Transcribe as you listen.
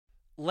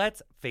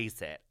Let's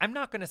face it, I'm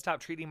not going to stop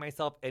treating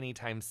myself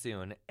anytime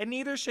soon, and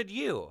neither should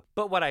you.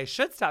 But what I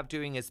should stop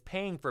doing is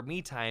paying for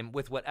me time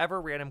with whatever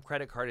random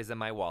credit card is in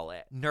my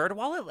wallet.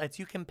 NerdWallet lets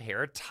you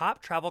compare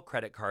top travel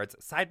credit cards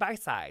side by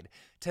side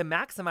to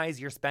maximize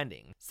your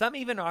spending. Some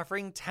even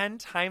offering 10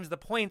 times the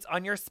points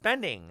on your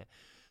spending.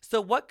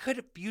 So what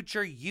could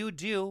future you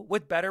do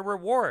with better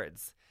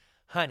rewards?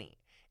 Honey,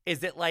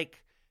 is it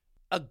like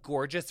a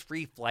gorgeous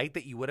free flight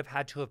that you would have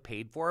had to have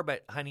paid for,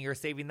 but honey, you're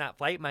saving that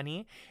flight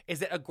money?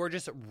 Is it a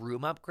gorgeous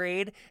room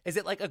upgrade? Is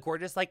it like a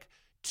gorgeous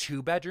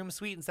 2-bedroom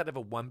suite instead of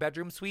a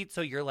 1-bedroom suite?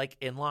 So your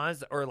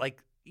in-laws or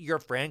your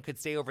friend could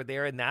stay over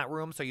there in that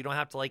room so you don't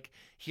have to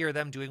hear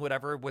them doing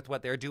whatever with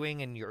what they're doing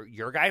in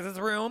your guys'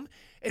 room?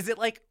 Is it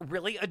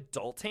really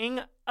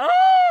adulting?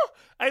 Oh,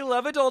 I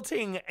love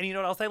adulting. And you know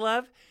what else I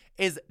love?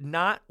 Is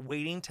not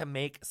waiting to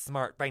make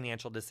smart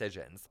financial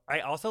decisions.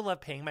 I also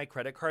love paying my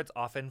credit cards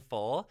off in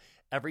full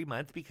every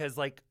month because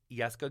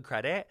yes, good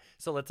credit.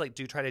 So let's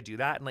try to do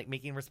that and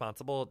making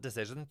responsible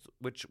decisions,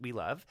 which we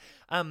love.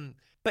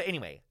 But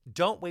anyway,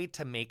 don't wait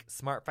to make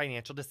smart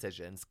financial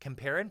decisions.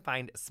 Compare and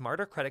find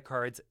smarter credit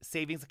cards,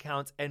 savings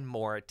accounts, and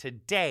more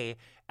today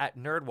at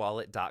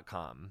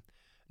nerdwallet.com.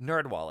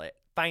 NerdWallet,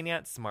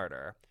 finance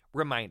smarter.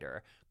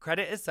 Reminder,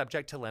 credit is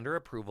subject to lender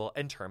approval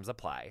and terms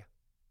apply.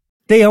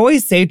 They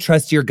always say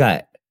trust your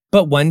gut.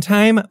 But one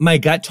time, my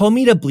gut told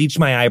me to bleach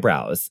my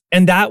eyebrows.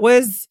 And that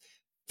was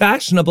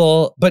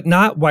fashionable, but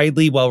not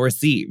widely well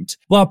received.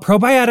 While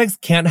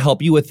probiotics can't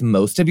help you with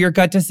most of your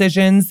gut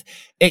decisions,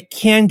 it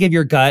can give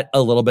your gut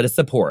a little bit of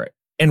support.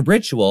 And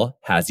Ritual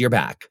has your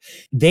back.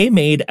 They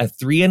made a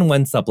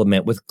 3-in-1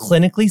 supplement with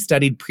clinically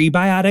studied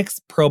prebiotics,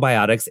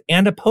 probiotics,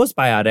 and a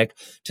postbiotic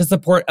to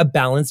support a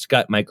balanced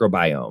gut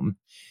microbiome.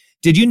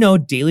 Did you know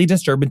daily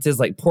disturbances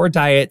like poor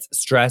diets,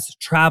 stress,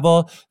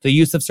 travel, the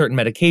use of certain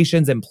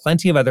medications, and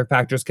plenty of other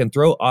factors can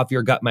throw off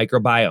your gut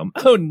microbiome?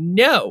 Oh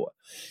no!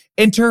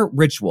 Enter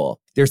Ritual.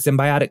 Their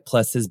Symbiotic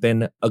Plus has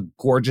been a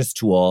gorgeous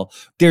tool.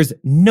 There's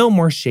no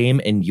more shame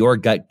in your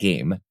gut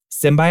game.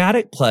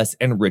 Symbiotic Plus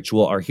and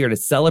Ritual are here to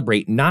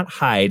celebrate, not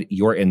hide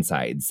your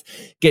insides.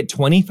 Get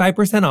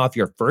 25% off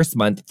your first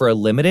month for a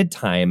limited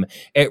time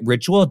at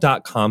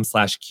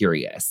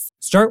ritual.com/curious.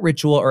 Start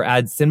Ritual or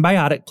add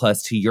Symbiotic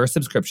Plus to your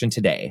subscription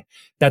today.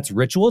 That's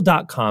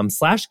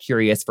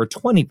ritual.com/curious for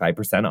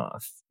 25%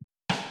 off.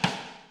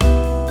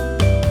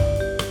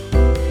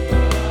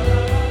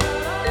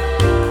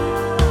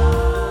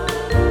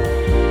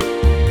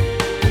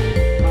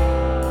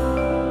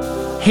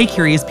 Hey,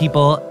 curious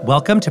people.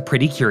 Welcome to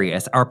Pretty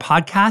Curious, our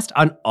podcast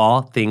on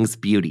all things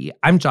beauty.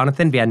 I'm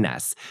Jonathan Van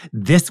Ness.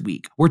 This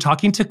week, we're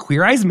talking to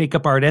Queer Eye's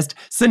makeup artist,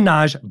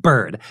 Senoj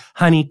Byrd.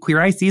 Honey,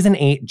 Queer Eye Season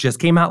 8 just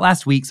came out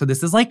last week, so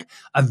this is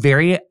a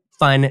very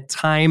fun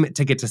time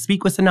to get to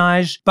speak with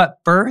Senoj. But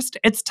first,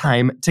 it's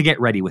time to get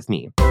ready with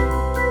me.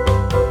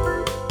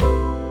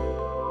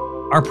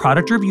 Our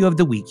product review of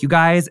the week, you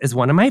guys, is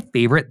one of my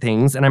favorite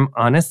things, and I'm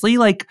honestly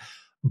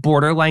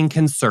borderline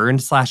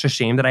concerned /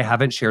 ashamed that I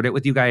haven't shared it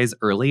with you guys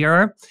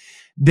earlier.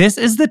 This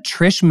is the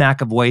Trish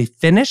McEvoy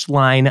Finish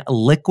Line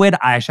Liquid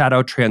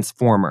Eyeshadow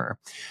Transformer.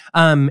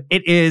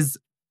 It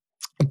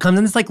comes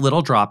in this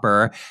little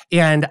dropper,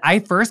 and I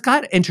first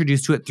got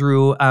introduced to it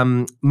through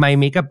my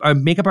makeup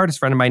artist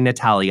friend of mine,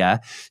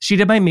 Natalia. She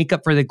did my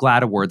makeup for the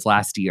GLAAD Awards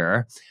last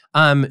year.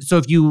 So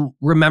if you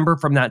remember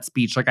from that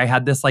speech, I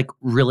had this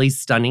really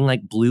stunning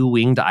blue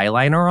winged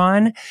eyeliner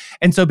on.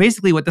 And so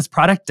basically what this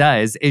product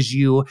does is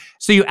you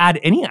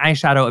add any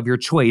eyeshadow of your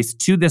choice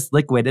to this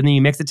liquid, and then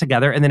you mix it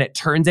together, and then it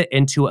turns it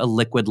into a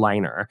liquid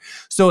liner.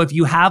 So if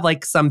you have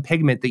some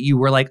pigment that you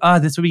were oh,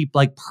 this would be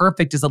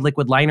perfect as a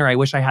liquid liner, I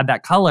wish I had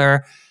that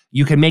color,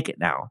 you can make it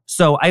now.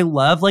 So I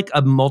love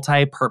a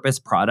multi-purpose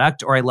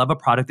product, or I love a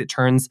product that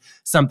turns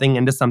something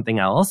into something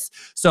else.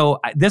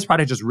 So this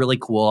product is really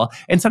cool.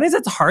 And sometimes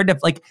it's hard to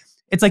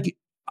it's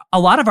a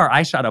lot of our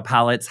eyeshadow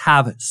palettes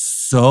have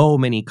so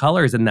many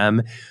colors in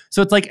them.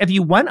 So it's if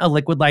you want a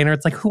liquid liner,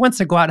 it's who wants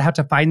to go out and have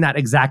to find that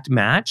exact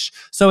match?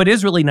 So it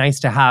is really nice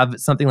to have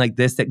something like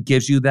this that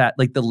gives you that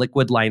the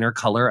liquid liner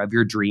color of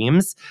your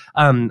dreams.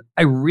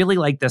 I really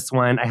like this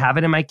one. I have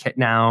it in my kit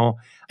now.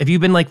 If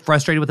you've been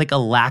frustrated with a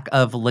lack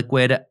of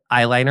liquid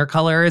eyeliner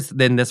colors,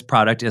 then this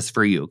product is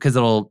for you because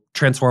it'll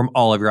transform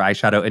all of your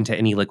eyeshadow into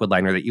any liquid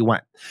liner that you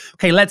want.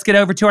 Okay, let's get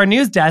over to our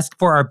news desk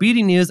for our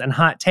beauty news and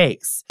hot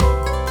takes.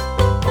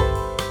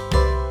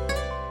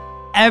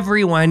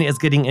 Everyone is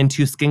getting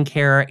into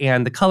skincare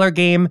and the color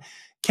game.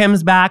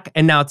 Kim's back,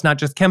 and now it's not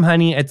just Kim,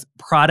 honey. It's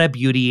Prada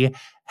Beauty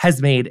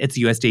has made its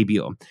US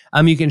debut.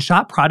 You can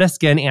shop Prada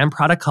Skin and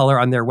Prada Color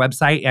on their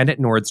website and at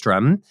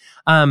Nordstrom.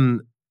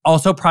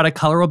 Also, Prada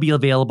Color will be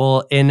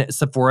available in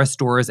Sephora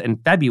stores in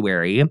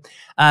February.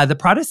 The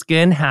Prada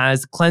Skin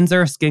has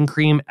cleanser, skin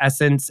cream,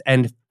 essence,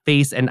 and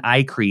face and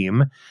eye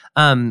cream.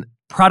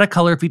 Prada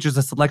Color features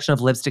a selection of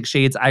lipstick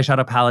shades,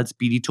 eyeshadow palettes,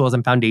 beauty tools,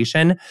 and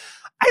foundation.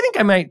 I think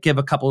I might give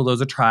a couple of those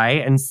a try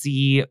and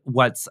see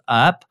what's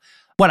up.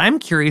 What I'm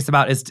curious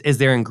about is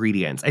their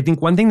ingredients. I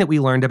think one thing that we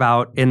learned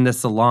about in the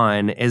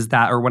salon is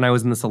that, or when I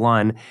was in the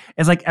salon,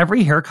 is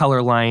every hair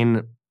color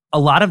line a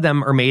lot of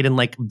them are made in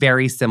like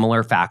very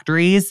similar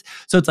factories.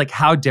 So it's like,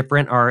 how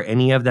different are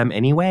any of them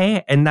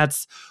anyway? And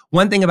that's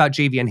one thing about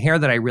JVN Hair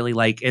that I really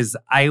like is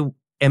I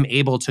am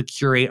able to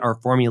curate our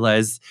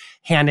formulas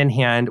hand in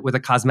hand with a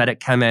cosmetic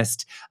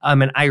chemist.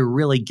 And I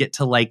really get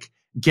to like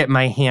get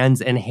my hands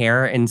in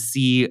hair and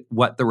see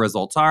what the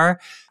results are.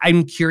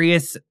 I'm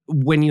curious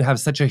when you have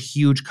such a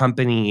huge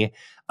company,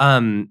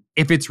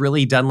 if it's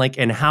really done like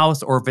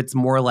in-house or if it's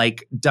more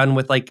like done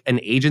with like an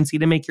agency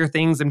to make your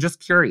things. I'm just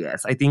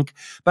curious. I think,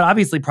 but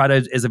obviously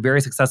Prada is a very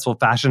successful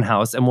fashion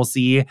house and we'll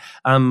see,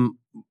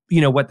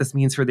 what this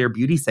means for their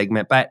beauty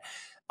segment. But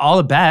all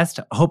the best.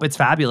 Hope it's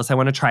fabulous. I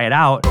want to try it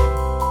out.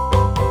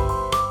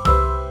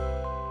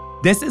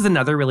 This is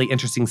another really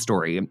interesting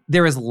story.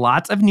 There is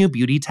lots of new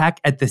beauty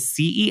tech at the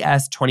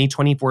CES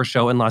 2024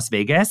 show in Las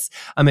Vegas.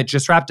 It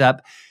just wrapped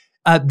up.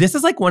 This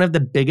is like one of the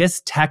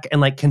biggest tech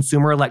and like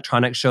consumer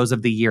electronic shows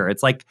of the year.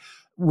 It's like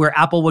where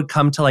Apple would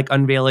come to like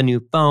unveil a new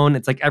phone.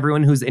 It's like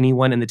everyone who's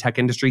anyone in the tech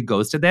industry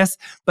goes to this.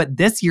 But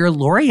this year,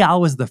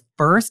 L'Oreal was the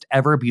first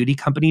ever beauty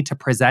company to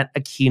present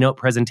a keynote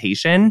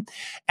presentation.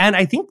 And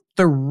I think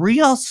the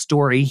real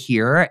story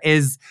here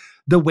is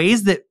the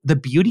ways that the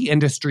beauty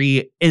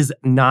industry is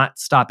not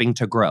stopping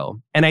to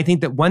grow. And I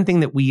think that one thing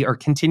that we are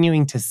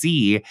continuing to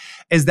see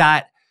is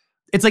that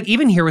it's like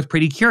even here with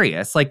Pretty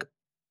Curious, like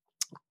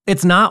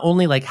it's not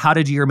only like how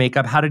to do your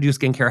makeup, how to do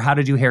skincare, how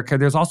to do hair care.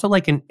 There's also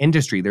like an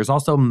industry. There's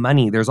also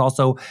money. There's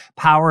also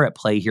power at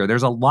play here.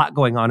 There's a lot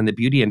going on in the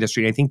beauty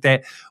industry. And I think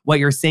that what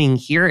you're seeing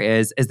here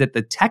is that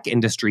the tech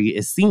industry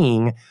is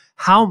seeing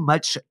how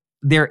much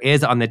there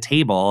is on the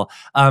table.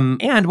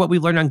 And what we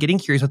learned on Getting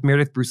Curious with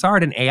Meredith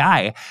Broussard and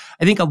AI,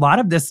 I think a lot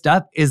of this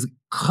stuff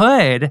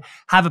could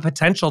have a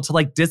potential to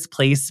like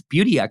displace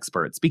beauty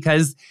experts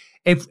because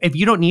if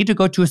you don't need to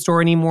go to a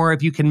store anymore,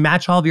 if you can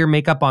match all of your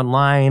makeup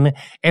online,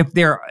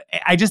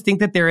 I just think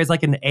that there is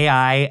like an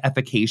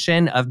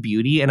AI-ification of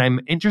beauty. And I'm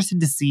interested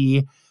to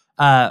see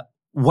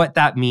what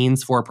that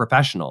means for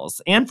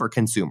professionals and for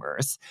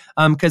consumers.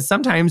 Because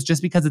sometimes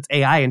just because it's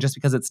AI and just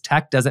because it's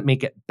tech doesn't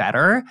make it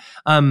better.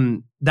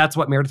 That's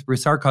what Meredith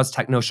Broussard calls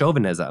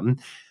techno-chauvinism.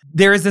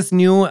 There is this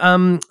new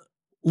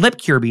lip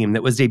cure beam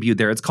that was debuted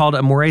there. It's called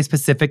Amore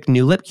Specific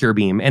New Lip Cure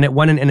Beam, and it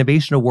won an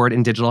innovation award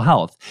in digital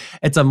health.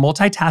 It's a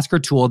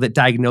multitasker tool that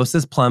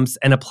diagnoses plumps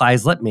and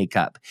applies lip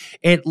makeup.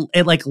 It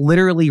like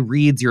literally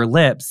reads your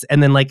lips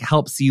and then like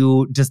helps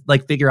you just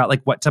like figure out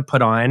like what to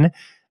put on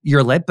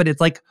your lip. But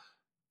it's like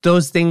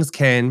those things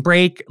can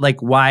break.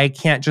 Like why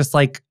can't just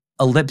like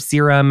a lip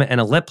serum and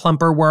a lip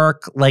plumper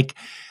work? Like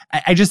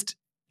I just,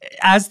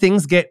 as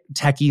things get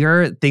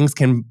techier, things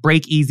can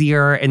break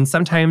easier. And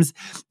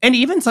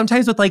even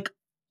sometimes with like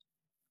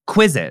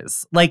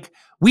quizzes, like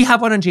we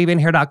have one on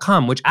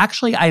jvanhair.com, which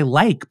actually I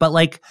like, but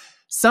like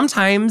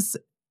sometimes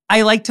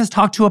I like to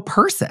talk to a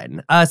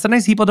person.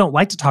 Sometimes people don't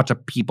like to talk to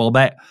people,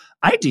 but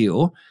I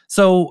do.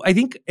 So I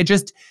think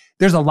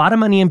there's a lot of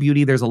money in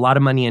beauty. There's a lot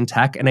of money in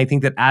tech. And I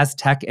think that as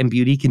tech and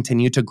beauty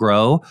continue to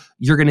grow,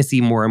 you're going to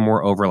see more and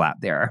more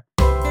overlap there.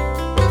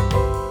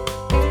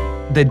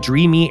 The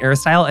Dreamy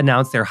Airstyle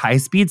announced their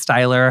high-speed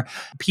styler.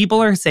 People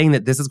are saying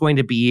that this is going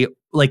to be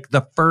like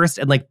the first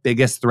and like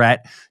biggest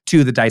threat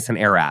to the Dyson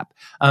Airwrap.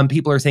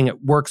 People are saying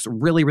it works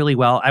really, really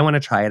well. I want to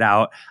try it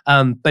out,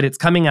 but it's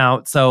coming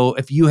out. So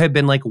if you have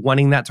been like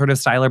wanting that sort of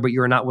styler, but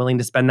you're not willing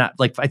to spend that,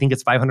 like I think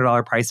it's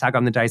 $500 price tag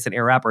on the Dyson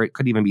Airwrap, or it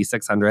could even be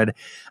 $600,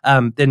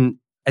 then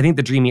I think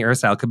the Dreamy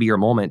Airstyle could be your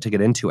moment to get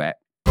into it.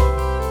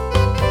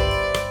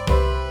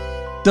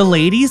 The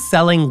ladies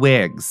selling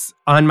wigs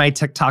on my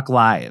TikTok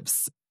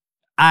lives.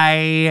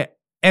 I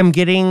am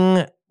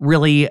getting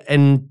really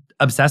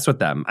obsessed with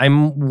them.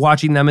 I'm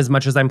watching them as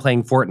much as I'm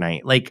playing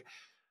Fortnite. Like,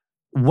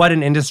 what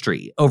an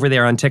industry over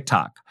there on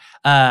TikTok.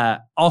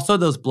 Also,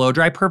 those blow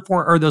dry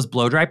preservers.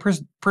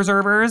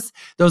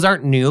 Those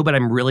aren't new, but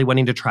I'm really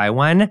wanting to try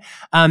one.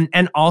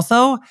 And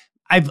also,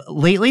 I've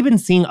lately been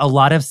seeing a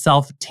lot of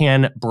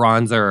self-tan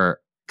bronzer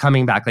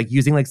coming back, like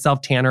using like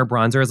self-tanner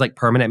bronzer as like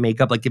permanent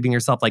makeup, like giving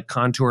yourself like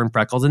contour and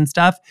freckles and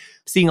stuff.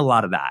 Seeing a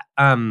lot of that.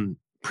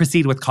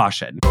 Proceed with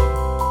caution.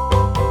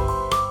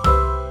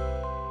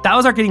 That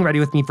was our Getting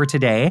Ready with me for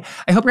today.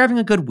 I hope you're having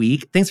a good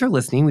week. Thanks for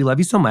listening. We love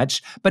you so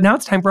much. But now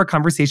it's time for a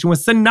conversation with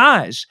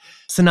Senoj.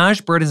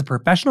 Senoj Byrd is a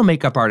professional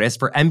makeup artist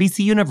for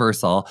NBC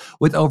Universal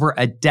with over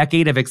a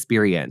decade of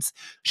experience.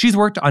 She's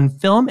worked on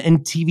film and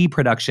TV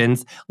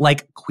productions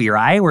like Queer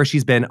Eye, where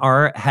she's been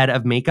our head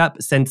of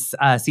makeup since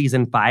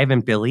season 5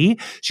 in Philly.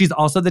 She's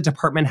also the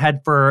department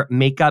head for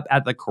makeup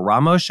at The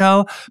Karamo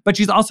Show, but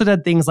she's also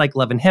done things like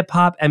Love and Hip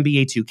Hop,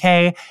 NBA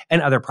 2K,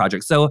 and other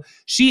projects. So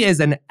she is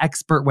an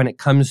expert when it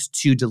comes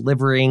to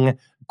delivering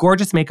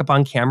gorgeous makeup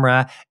on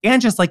camera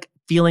and just like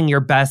feeling your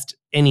best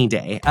any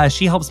day.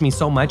 She helps me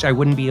so much. I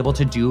wouldn't be able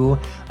to do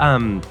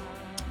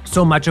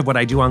so much of what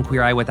I do on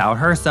Queer Eye without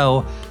her.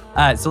 So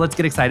let's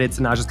get excited.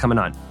 Senoj is coming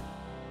on.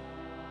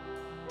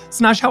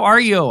 Senoj, how are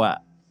you?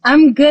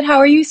 I'm good. How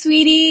are you,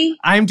 sweetie?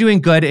 I'm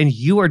doing good. And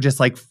you are just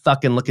like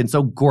fucking looking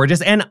so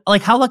gorgeous. And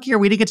like, how lucky are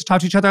we to get to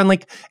talk to each other on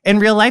like in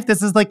real life?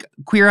 This is like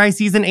Queer Eye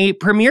season 8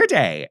 premiere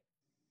day.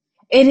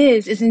 It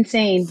is. It's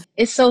insane.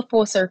 It's so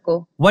full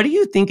circle. What do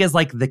you think is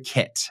like the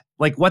kit?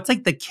 Like what's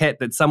like the kit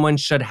that someone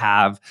should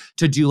have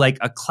to do like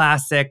a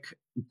classic,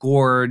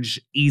 gorge,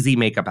 easy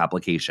makeup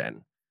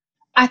application?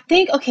 I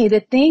think, okay, the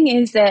thing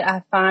is that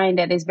I find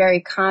that is very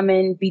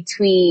common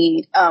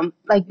between,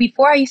 like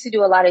before I used to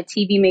do a lot of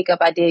TV makeup,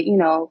 I did,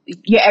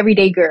 your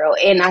everyday girl.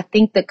 And I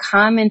think the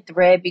common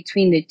thread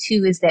between the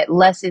two is that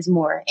less is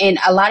more. And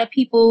a lot of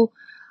people,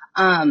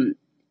 and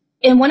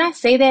when I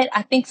say that,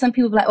 I think some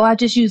people are like, oh, I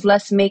just use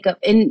less makeup.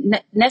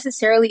 And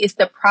necessarily it's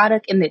the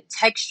product and the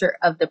texture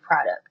of the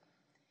product.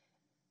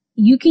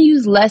 You can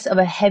use less of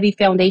a heavy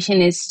foundation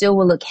and it still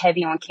will look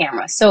heavy on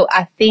camera. So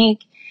I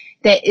think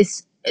that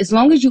it's, as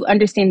long as you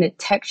understand the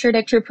texture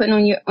that you're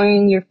putting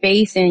on your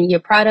face and your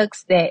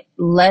products, that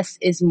less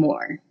is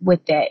more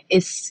with that.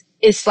 It's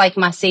like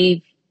my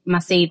save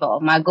all,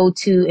 my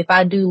go-to. If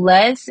I do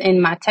less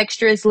and my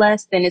texture is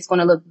less, then it's going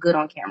to look good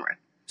on camera.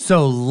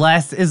 So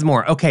less is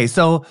more. Okay,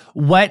 so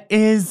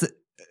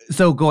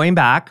going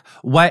back,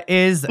 what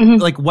is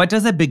like, what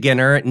does a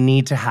beginner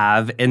need to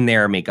have in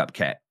their makeup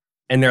kit,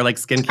 in their like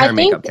skincare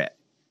makeup kit?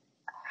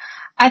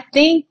 I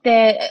think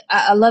that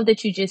I love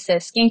that you just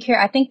said skincare.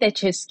 I think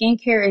that your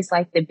skincare is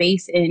like the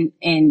base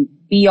and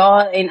be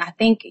all. And I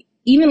think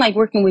even like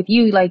working with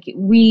you, like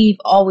we've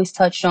always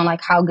touched on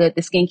like how good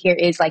the skincare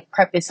is, like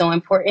prep is so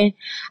important.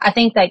 I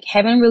think like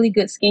having really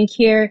good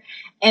skincare,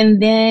 and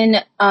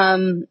then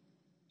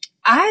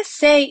I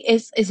say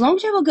as long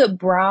as you have a good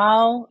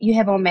brow, you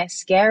have on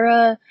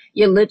mascara,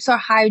 your lips are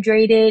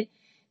hydrated,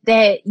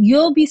 that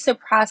you'll be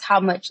surprised how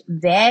much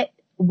that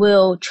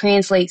will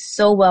translate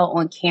so well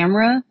on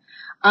camera.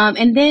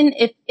 And then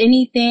if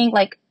anything,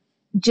 like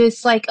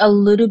just like a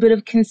little bit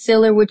of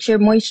concealer with your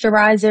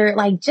moisturizer,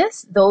 like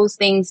just those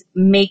things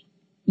make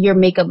your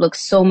makeup look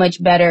so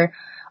much better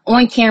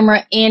on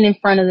camera and in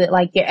front of it,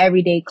 like your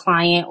everyday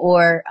client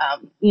or,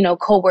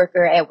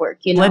 coworker at work,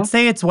 Let's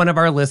say it's one of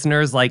our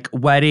listeners, like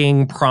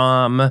wedding,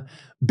 prom,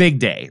 big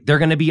day. They're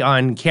going to be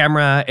on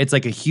camera. It's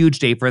like a huge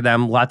day for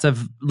them. Lots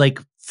of like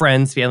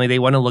friends, family, they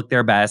want to look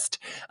their best.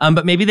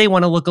 But maybe they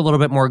want to look a little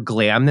bit more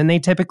glam than they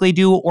typically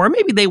do. Or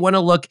maybe they want to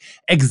look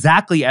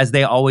exactly as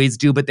they always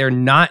do, but they're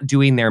not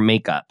doing their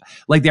makeup.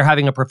 Like they're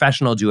having a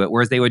professional do it,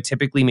 whereas they would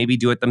typically maybe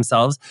do it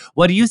themselves.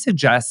 What do you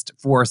suggest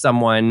for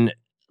someone?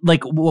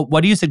 Like,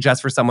 what do you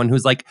suggest for someone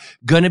who's like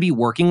going to be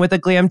working with a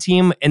glam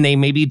team and they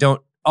maybe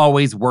don't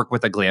always work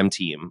with a glam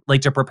team,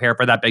 like to prepare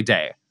for that big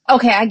day?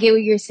 Okay, I get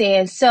what you're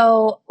saying.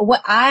 So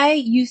what I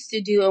used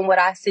to do and what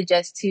I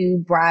suggest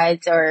to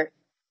brides, or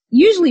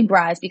usually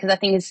brides, because I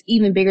think it's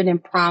even bigger than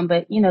prom,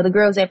 but the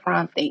girls at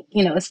prom think,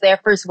 it's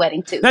their first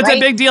wedding too. That's right? A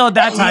big deal at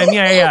that time.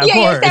 Yeah, of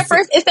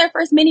course. It's their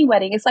first mini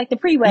wedding. It's like the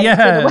pre-wedding to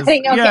the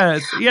wedding.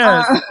 Okay.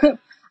 Yes.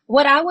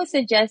 What I would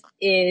suggest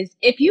is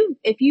if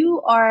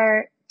you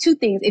are two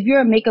things, if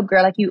you're a makeup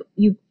girl, like you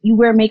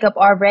wear makeup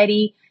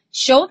already,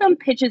 show them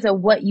pictures of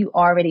what you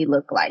already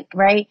look like,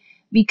 right?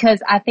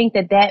 Because I think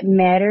that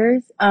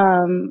matters.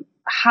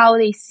 How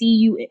they see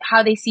you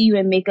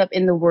in makeup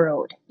in the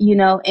world,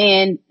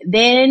 and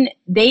then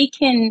they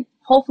can,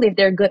 hopefully if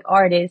they're a good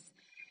artist,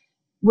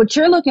 what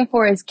you're looking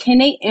for is, can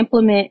they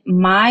implement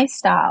my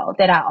style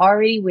that I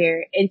already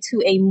wear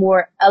into a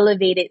more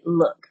elevated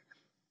look?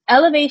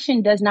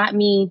 Elevation does not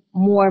mean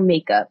more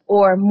makeup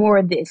or more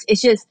of this.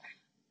 It's just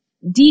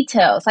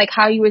details, like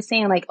how you were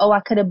saying, like, oh, I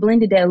could have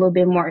blended that a little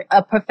bit more.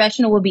 A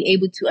professional will be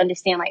able to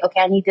understand, like,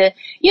 okay, I need to,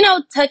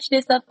 touch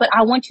this up, but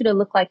I want you to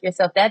look like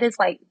yourself. That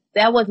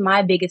was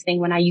my biggest thing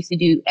when I used to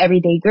do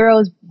everyday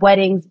girls,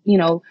 weddings,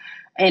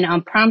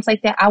 and proms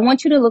like that. I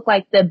want you to look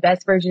like the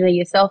best version of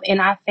yourself. And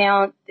I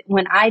found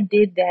when I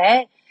did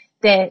that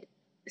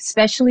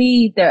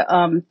especially the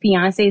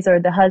fiancés or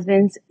the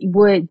husbands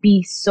would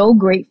be so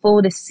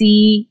grateful to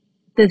see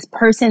this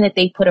person that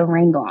they put a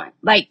ring on.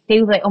 Like,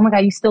 they were like, oh my God,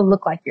 you still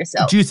look like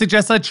yourself. Do you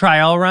suggest a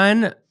trial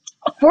run?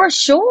 For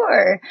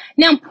sure.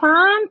 Now,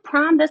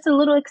 prom, that's a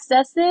little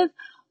excessive.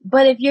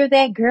 But if you're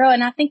that girl,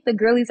 and I think the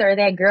girlies are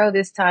that girl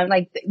this time,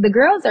 like the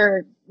girls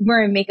are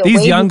wearing makeup.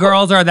 These young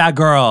girls are that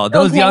girl.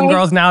 Those young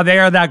girls now, they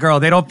are that girl.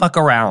 They don't fuck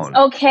around.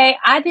 Okay.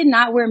 I did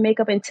not wear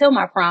makeup until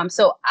my prom.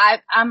 So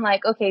I'm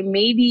like, okay,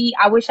 maybe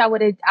I wish I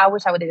would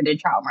have did a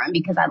trial run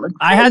because I looked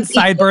crazy. I had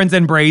sideburns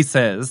and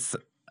braces.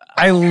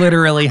 I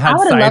literally had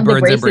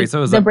sideburns and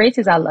braces. The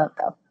braces I love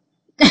though.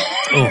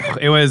 Oh,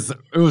 it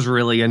was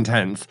really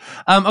intense.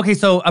 Okay,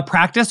 so a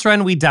practice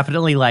run we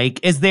definitely like.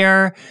 Is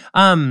there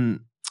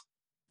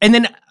and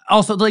then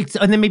also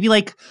and then maybe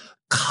like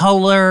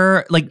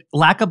color, like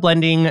lack of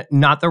blending,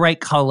 not the right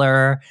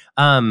color.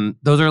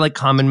 Those are like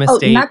common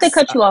mistakes. Oh, not to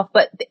cut you off,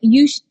 but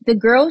the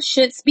girls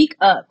should speak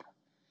up.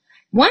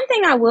 One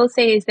thing I will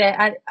say is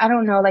that I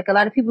don't know, like a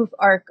lot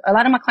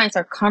of my clients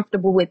are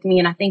comfortable with me,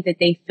 and I think that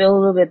they feel a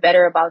little bit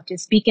better about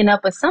just speaking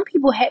up. But some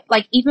people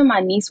like even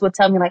my niece would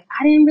tell me, like,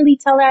 I didn't really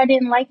tell her I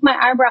didn't like my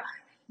eyebrow.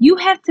 You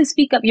have to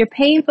speak up. You're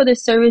paying for the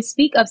service.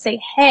 Speak up.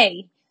 Say,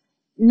 hey,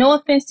 no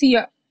offense to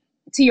your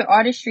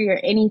artistry or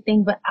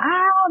anything, but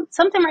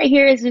something right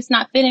here is just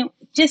not fitting.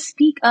 Just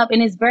speak up.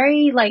 And it's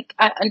very, like,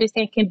 I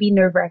understand it can be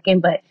nerve-wracking,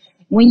 but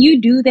when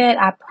you do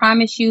that, I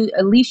promise you,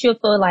 at least you'll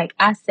feel like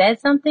I said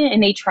something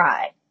and they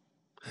tried.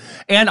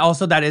 And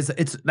also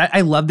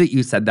I love that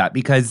you said that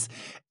because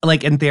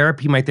like in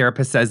therapy, my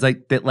therapist says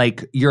like that,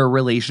 like your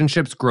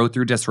relationships grow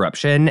through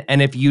disruption.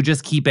 And if you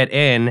just keep it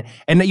in,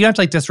 and you have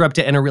to like disrupt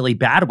it in a really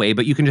bad way,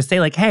 but you can just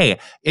say like, hey,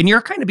 and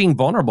you're kind of being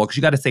vulnerable because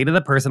you got to say to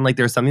the person, like,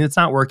 there's something that's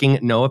not working.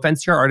 No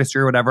offense to your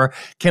artistry or whatever.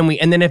 Can we,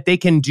 and then if they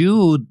can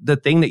do the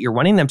thing that you're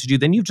wanting them to do,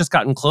 then you've just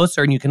gotten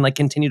closer and you can like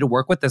continue to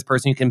work with this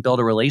person. You can build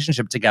a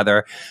relationship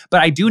together. But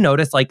I do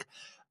notice like,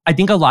 I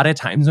think a lot of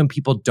times when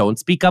people don't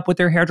speak up with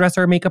their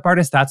hairdresser or makeup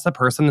artist, that's the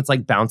person that's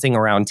like bouncing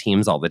around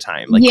teams all the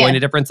time, like going to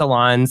different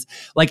salons,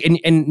 like, and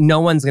no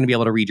one's going to be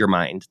able to read your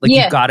mind. Like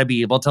you've got to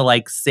be able to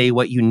like say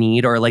what you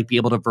need or like be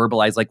able to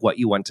verbalize like what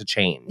you want to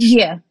change.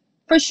 Yeah,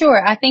 for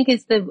sure. I think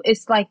it's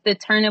like the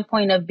turning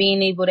point of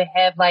being able to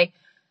have like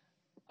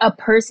a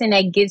person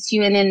that gets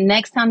you, and then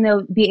next time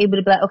they'll be able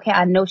to be like, okay,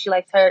 I know she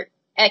likes her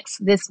X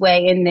this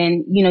way, and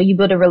then you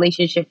build a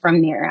relationship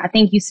from there. I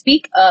think you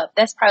speak up.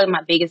 That's probably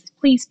my biggest.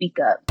 Please speak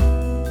up.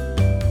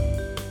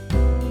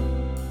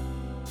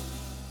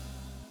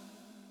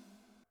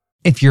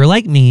 If you're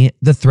like me,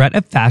 the threat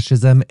of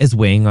fascism is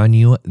weighing on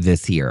you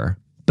this year.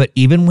 But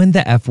even when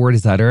the F word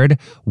is uttered,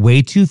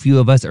 way too few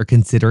of us are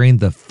considering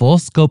the full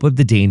scope of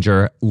the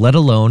danger, let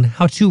alone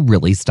how to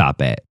really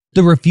stop it.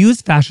 The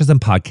Refuse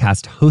Fascism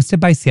podcast, hosted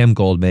by Sam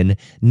Goldman,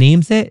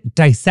 names it,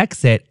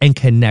 dissects it, and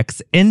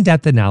connects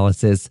in-depth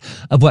analysis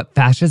of what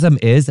fascism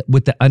is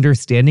with the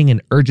understanding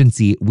and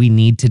urgency we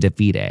need to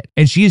defeat it.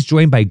 And she is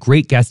joined by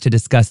great guests to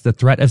discuss the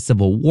threat of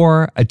civil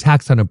war,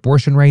 attacks on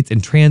abortion rights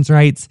and trans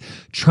rights,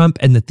 Trump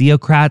and the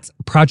theocrats,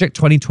 Project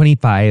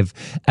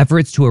 2025,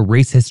 efforts to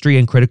erase history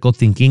and critical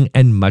thinking,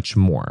 and much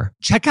more.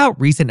 Check out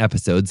recent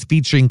episodes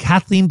featuring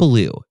Kathleen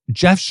Belew,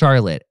 Jeff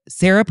Charlotte,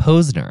 Sarah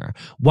Posner,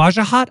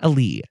 Wajahat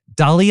Ali,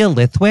 Dahlia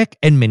Lithwick,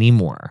 and many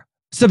more.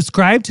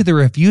 Subscribe to the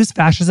Refuse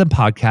Fascism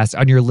podcast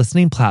on your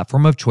listening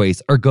platform of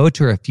choice or go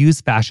to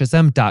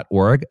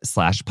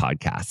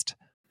refusefascism.org/podcast.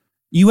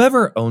 You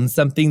ever own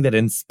something that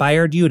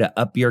inspired you to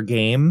up your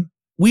game?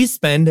 We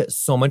spend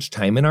so much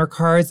time in our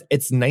cars.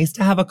 It's nice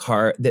to have a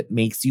car that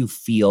makes you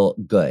feel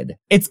good.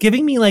 It's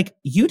giving me like,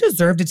 you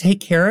deserve to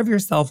take care of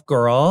yourself,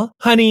 girl.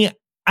 Honey,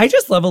 I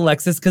just love a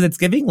Lexus because it's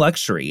giving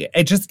luxury.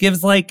 It just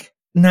gives like,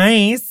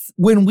 nice.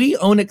 When we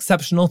own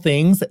exceptional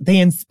things, they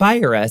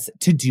inspire us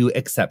to do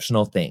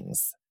exceptional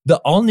things. The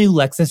all-new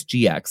Lexus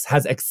GX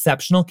has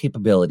exceptional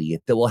capability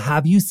that will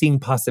have you seeing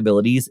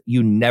possibilities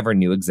you never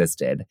knew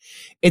existed.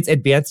 Its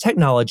advanced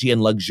technology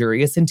and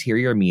luxurious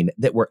interior mean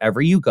that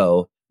wherever you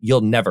go,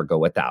 you'll never go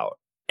without.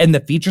 And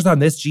the features on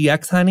this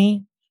GX,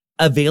 honey?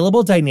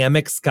 Available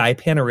dynamic sky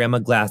panorama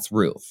glass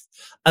roof.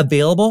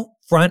 Available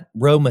front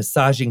row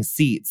massaging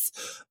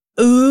seats.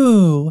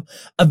 Ooh,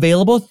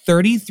 available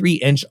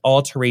 33-inch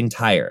all-terrain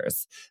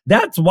tires.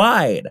 That's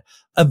wide.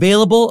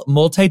 Available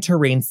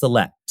multi-terrain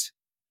select.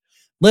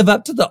 Live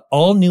up to the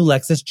all-new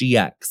Lexus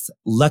GX.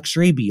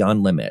 Luxury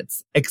beyond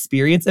limits.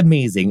 Experience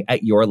amazing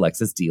at your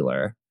Lexus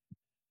dealer.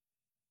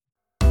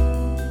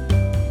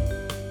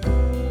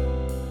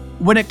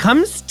 When it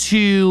comes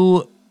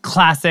to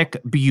classic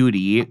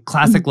beauty,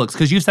 classic looks,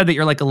 because you said that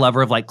you're like a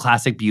lover of like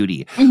classic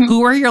beauty.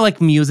 Who are your like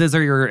muses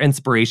or your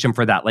inspiration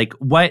for that? Like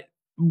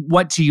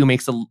what to you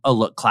makes a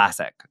look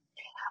classic?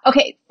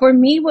 Okay, for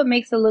me, what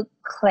makes a look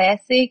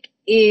classic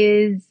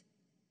is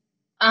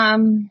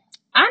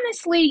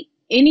honestly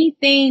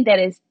anything that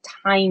is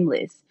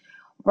timeless,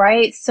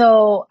 right?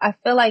 So I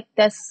feel like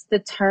that's the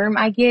term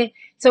I get.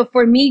 So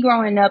for me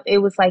growing up, it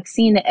was like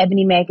seeing the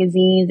Ebony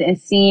magazines and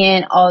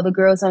seeing all the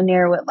girls on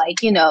there with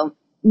like,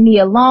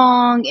 Nia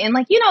Long and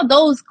like,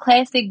 those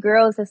classic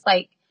girls that's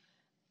like,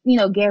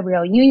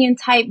 Gabrielle Union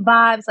type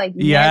vibes, like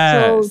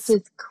natural,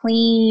 just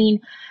clean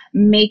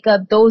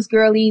makeup, those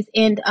girlies,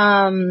 and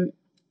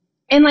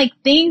like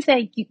things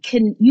that you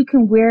can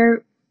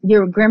wear,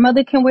 your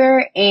grandmother can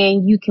wear,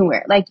 and you can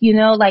wear. Like,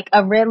 like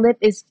a red lip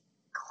is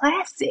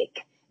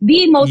classic,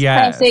 the most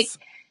classic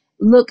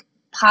look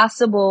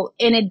possible,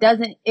 and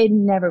it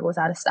never goes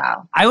out of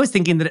style. I was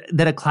thinking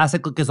that a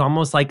classic look is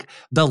almost like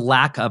the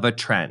lack of a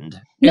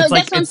trend. No, that's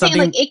what I'm saying.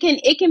 Like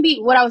it can be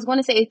what I was going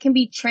to say. It can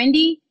be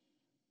trendy.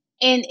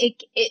 And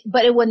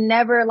but it would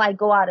never like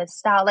go out of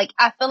style. Like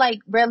I feel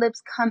like red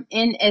lips come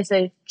in as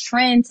a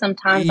trend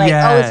sometimes. Like,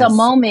 oh, it's a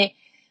moment.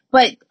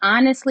 But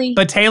honestly,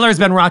 Taylor's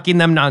been rocking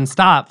them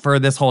nonstop for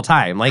this whole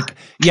time. Like,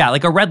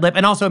 like a red lip.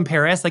 And also in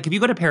Paris, like if you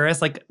go to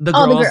Paris, like the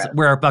girls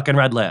wear a fucking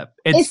red lip.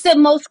 It's the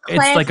most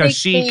classic it's like a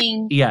chic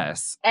thing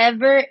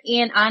ever.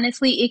 And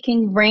honestly, it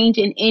can range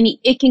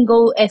it can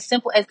go as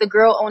simple as the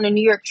girl on a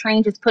New York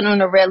train just putting on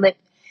a red lip.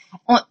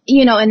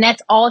 And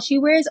that's all she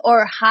wears,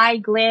 or high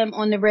glam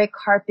on the red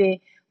carpet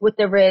with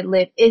the red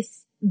lip.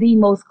 It's the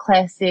most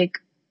classic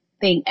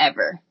thing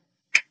ever.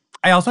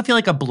 I also feel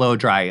like a blow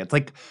dry. It's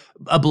like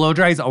a blow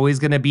dry is always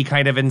going to be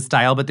kind of in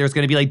style, but there's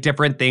going to be like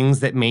different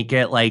things that make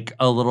it like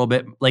a little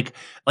bit like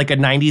a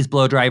 90s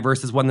blow dry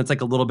versus one that's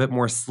like a little bit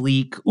more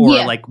sleek or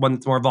like one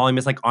that's more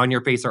voluminous, like on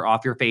your face or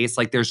off your face.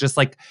 Like there's just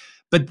like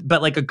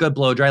but like a good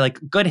blow dry, like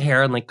good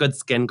hair and like good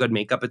skin, good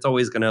makeup, it's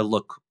always gonna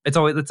look, it's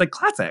like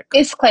classic.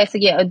 It's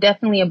classic, yeah,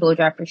 definitely a blow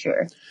dry for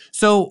sure.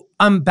 So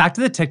back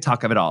to the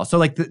TikTok of it all. So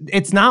like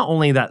it's not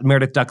only that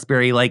Meredith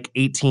Duxbury like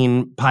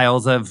 18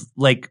 piles of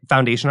like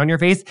foundation on your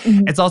face.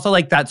 Mm-hmm. It's also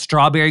like that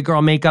strawberry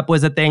girl makeup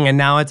was a thing, and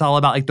now it's all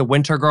about like the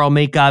winter girl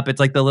makeup.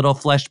 It's like the little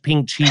flushed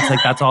pink cheeks, like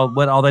that's all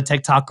what all the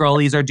TikTok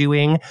girlies are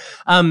doing.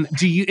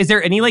 Is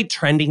there any like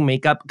trending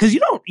makeup? Because you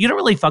don't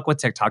really fuck with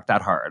TikTok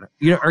that hard.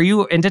 Are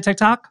you into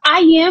TikTok? I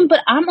am, but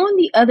I'm on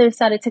the other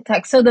side of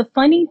TikTok. So the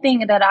funny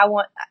thing that I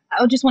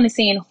just want to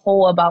say in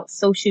whole about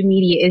social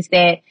media is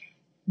that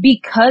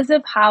because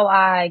of how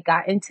I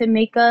got into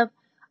makeup,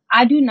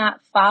 I do not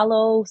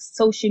follow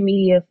social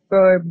media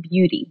for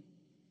beauty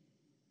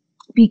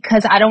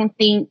because I don't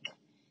think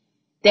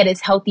that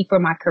it's healthy for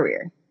my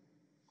career.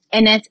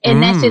 And that's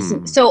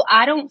just, so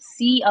I don't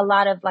see a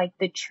lot of like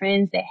the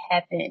trends that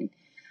happen,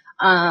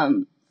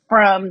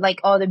 from like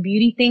all the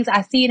beauty things.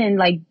 I see it in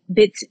like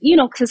bits,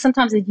 cause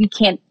sometimes you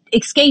can't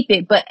escape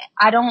it, but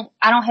I don't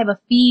have a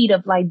feed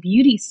of like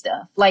beauty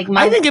stuff. Like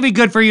I think it'd be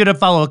good for you to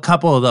follow a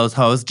couple of those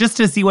hosts just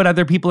to see what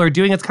other people are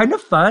doing. It's kind of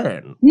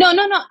fun. No.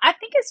 I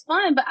think it's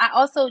fun, but I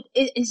also,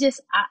 it's just,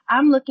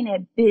 I'm looking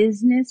at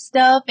business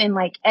stuff and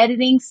like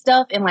editing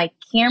stuff and like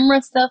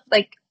camera stuff.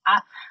 Like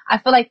I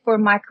feel like for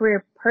my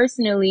career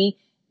personally,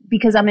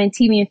 because I'm in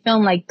TV and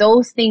film, like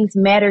those things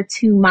matter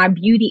to my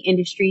beauty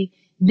industry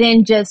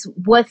than just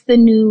what's the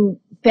new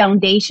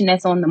foundation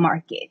that's on the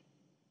market.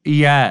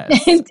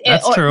 Yes,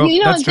 that's true.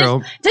 That's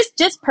true.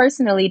 Just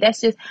personally, that's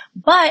just,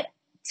 but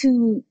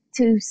to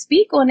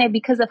speak on that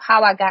because of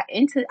how I got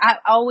into, I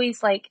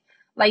always like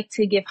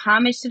to give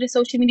homage to the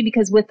social media,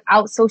 because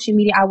without social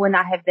media, I would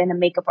not have been a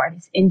makeup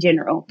artist in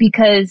general,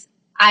 because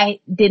I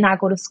did not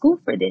go to school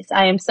for this.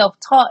 I am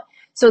self-taught.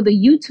 So the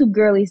YouTube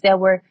girlies that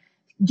were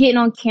getting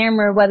on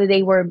camera, whether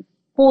they were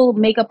full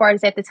makeup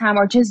artists at the time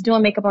or just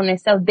doing makeup on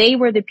themselves, they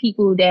were the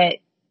people that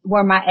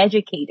were my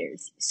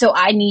educators. So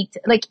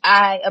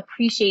I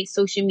appreciate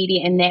social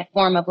media in that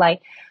form of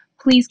like,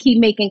 please keep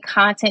making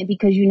content,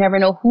 because you never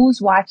know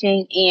who's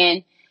watching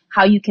and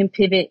how you can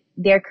pivot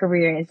their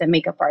career as a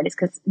makeup artist.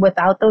 Because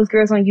without those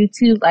girls on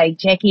YouTube, like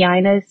Jackie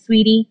Ina,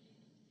 sweetie,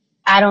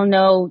 I don't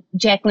know,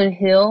 Jaclyn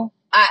Hill,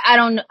 I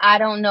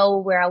don't know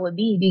where I would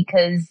be,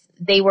 because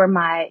they were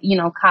my,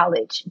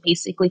 college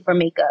basically for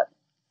makeup.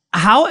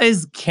 How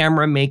is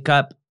camera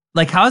makeup,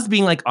 like how is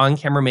being like on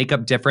camera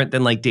makeup different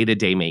than like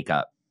day-to-day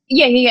makeup?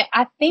 Yeah.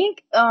 I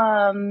think,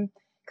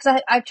 cause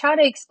I try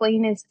to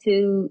explain this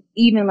to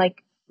even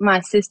like my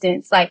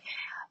assistants, like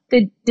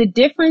the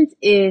difference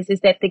is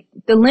that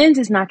the lens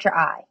is not your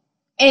eye.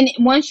 And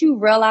once you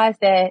realize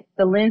that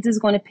the lens is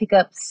going to pick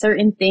up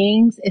certain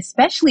things,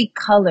 especially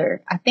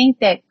color, I think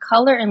that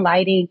color and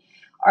lighting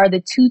are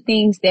the two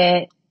things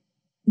that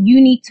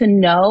you need to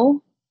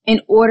know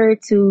in order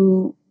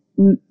to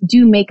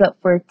do makeup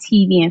for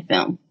TV and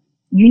film.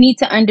 You need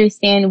to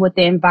understand what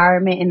the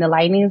environment and the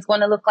lighting is going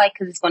to look like,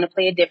 because it's going to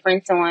play a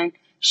difference on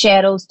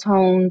shadows,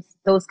 tones,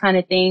 those kind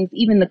of things.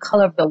 Even the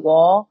color of the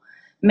wall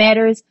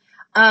matters.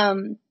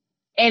 And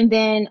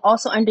then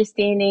also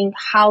understanding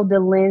how the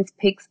lens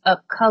picks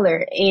up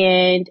color,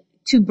 and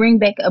to bring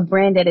back a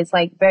brand that is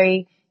like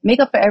very,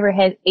 Makeup Forever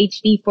has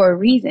HD for a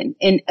reason.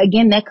 And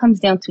again, that comes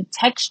down to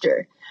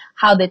texture,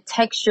 how the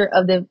texture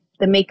of the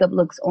makeup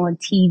looks on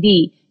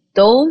TV.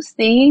 Those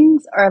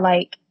things are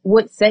like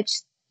what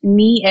sets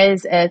me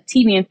as a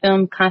TV and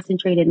film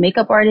concentrated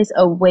makeup artist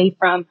away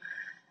from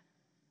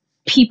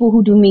people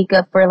who do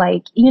makeup for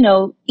like,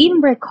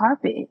 even red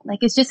carpet. Like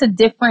it's just a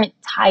different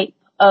type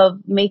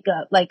of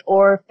makeup, like,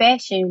 or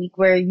fashion week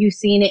where you've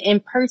seen it in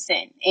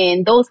person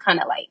and those kind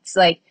of lights.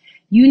 Like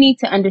you need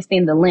to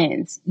understand the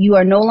lens. You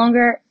are no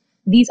longer,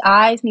 these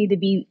eyes need to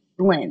be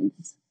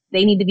lens.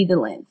 They need to be the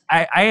lens.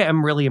 I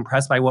am really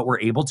impressed by what we're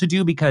able to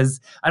do,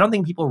 because I don't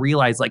think people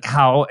realize like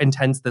how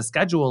intense the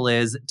schedule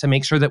is to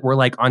make sure that we're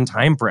like on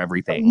time for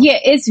everything. Yeah,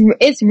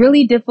 it's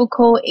really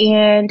difficult.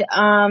 And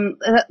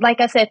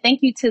like I said, thank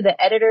you to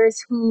the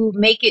editors who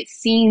make it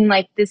seem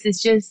like this is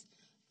just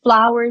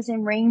flowers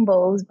and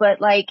rainbows, but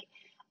like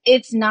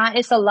it's not.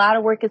 It's a lot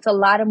of work. It's a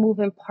lot of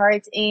moving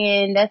parts.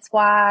 And that's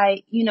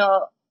why,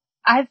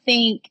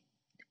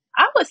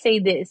 I would say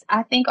this.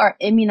 I think our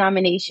Emmy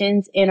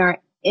nominations and our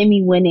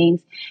Emmy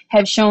winnings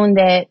have shown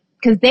that,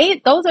 because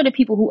those are the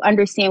people who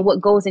understand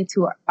what goes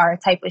into our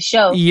type of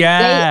show.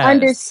 Yes. They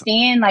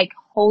understand like,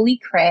 holy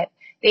crap,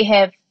 they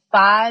have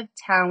 5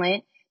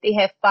 talent. They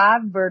have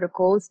 5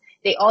 verticals.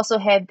 They also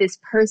have this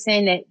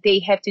person that they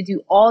have to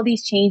do all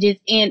these changes.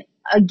 And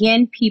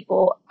again,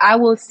 people, I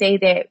will say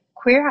that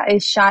Queer Eye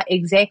is shot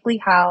exactly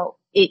how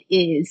it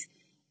is,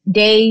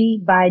 day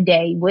by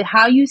day. With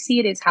how you see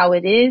it is how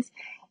it is.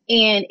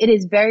 And it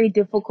is very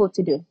difficult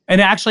to do. And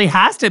it actually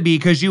has to be,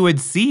 because you would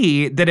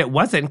see that it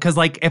wasn't. Because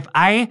like if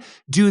I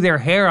do their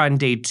hair on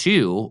day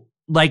 2,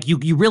 like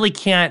you really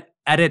can't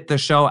edit the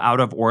show out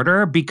of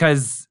order,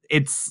 because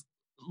it's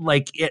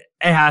like it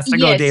has to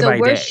go day by day. So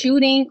we're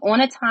shooting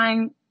on a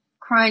time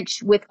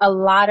crunch with a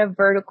lot of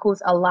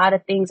verticals. A lot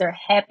of things are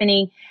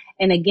happening.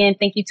 And again,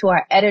 thank you to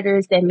our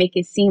editors that make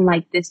it seem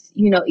like this,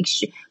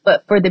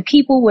 but for the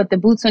people with the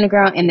boots on the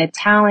ground and the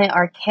talent,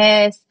 our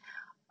cast,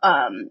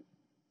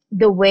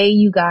 the way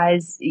you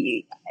guys,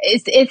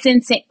 it's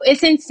insane.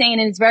 It's insane,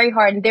 and it's very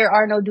hard, and there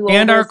are no do-overs.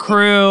 And our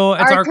crew.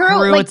 It's our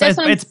crew. Like,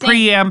 it's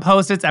pre and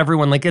post. It's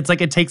everyone. Like, it's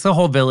like it takes a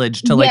whole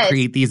village to like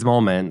create these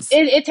moments.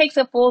 It takes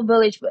a full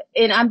village.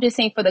 And I'm just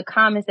saying, for the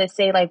comments that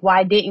say like,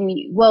 why didn't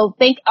we? Well,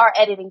 thank our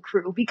editing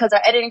crew, because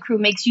our editing crew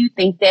makes you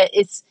think that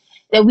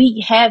that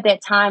we have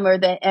that time or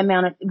the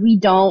amount of, we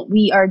don't.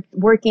 We are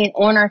working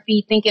on our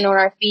feet, thinking on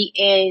our feet,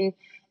 and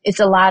it's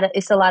a lot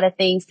of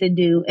things to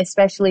do,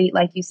 especially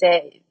like you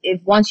said,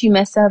 if once you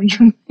mess up,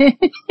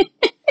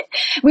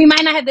 we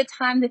might not have the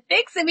time to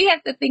fix it. We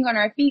have to think on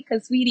our feet,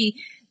 because sweetie,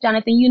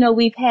 Jonathan,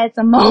 we've had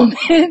some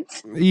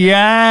moments.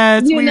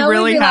 Yes, we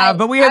really have.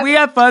 But we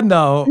have fun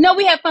though. No,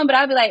 we have fun, but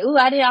I'll be like, ooh,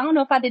 I don't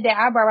know if I did that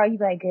eyebrow right. You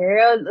be like,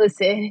 girl,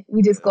 listen,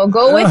 we just gonna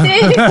go with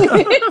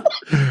it.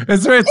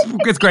 It's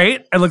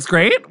great. It looks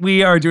great.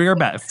 We are doing our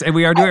best, and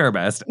we are doing our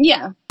best.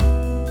 Yeah.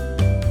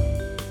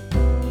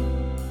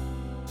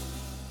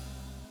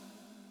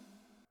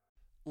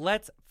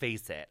 Let's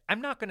face it,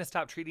 I'm not going to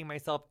stop treating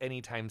myself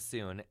anytime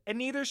soon, and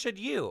neither should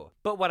you.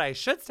 But what I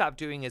should stop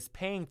doing is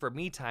paying for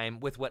me time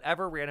with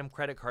whatever random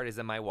credit card is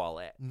in my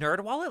wallet.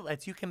 NerdWallet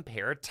lets you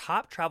compare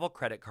top travel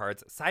credit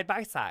cards side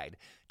by side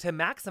to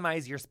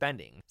maximize your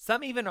spending.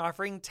 Some even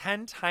offering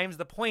 10 times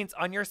the points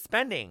on your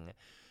spending.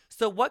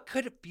 So what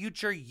could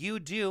future you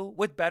do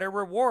with better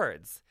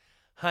rewards?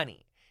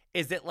 Honey,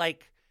 is it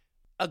like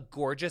a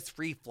gorgeous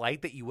free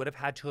flight that you would have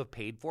had to have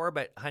paid for,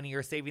 but honey,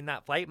 you're saving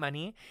that flight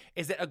money?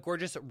 Is it a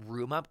gorgeous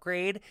room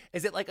upgrade?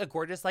 Is it like a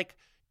gorgeous like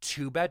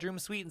 2-bedroom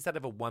suite instead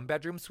of a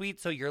 1-bedroom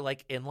suite, so your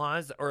like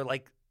in-laws or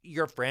like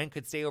your friend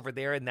could stay over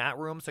there in that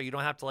room, so you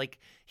don't have to like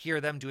hear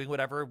them doing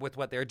whatever with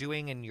what they're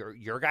doing in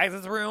your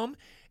guys' room?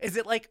 Is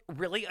it like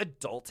really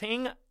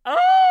adulting?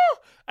 Oh,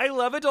 I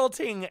love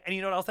adulting. And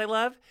you know what else I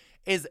love?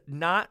 Is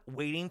not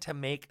waiting to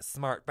make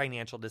smart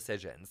financial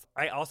decisions.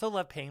 I also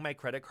love paying my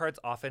credit cards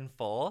off in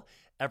full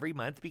every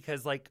month,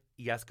 because like,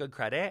 yes, good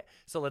credit.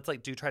 So let's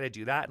like try to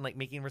do that, and like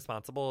making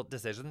responsible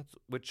decisions,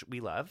 which we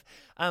love.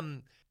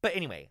 But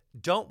anyway,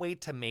 don't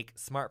wait to make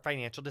smart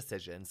financial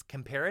decisions.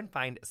 Compare and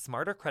find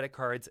smarter credit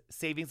cards,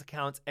 savings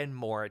accounts, and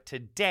more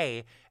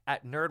today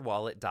at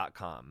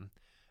nerdwallet.com.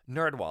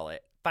 NerdWallet,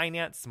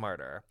 finance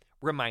smarter.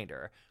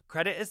 Reminder,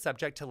 credit is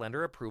subject to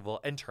lender approval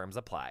and terms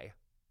apply.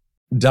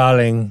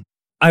 Darling,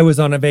 I was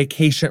on a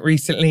vacation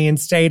recently and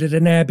stayed at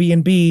an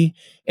Airbnb,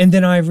 and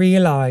then I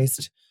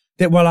realized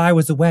that while I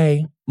was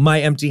away,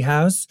 my empty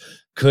house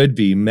could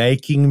be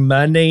making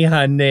money,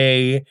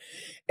 honey.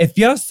 If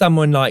you're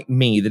someone like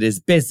me that is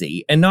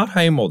busy and not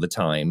home all the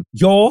time,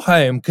 your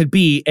home could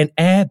be an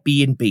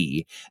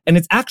Airbnb, and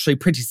it's actually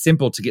pretty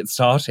simple to get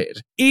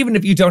started. Even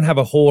if you don't have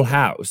a whole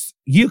house,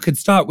 you could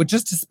start with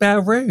just a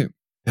spare room.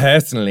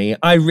 Personally,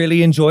 I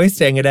really enjoy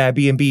staying at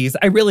Airbnbs.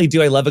 I really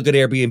do. I love a good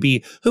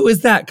Airbnb. Who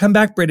is that? Come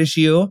back, British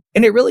you.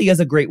 And it really is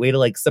a great way to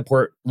like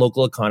support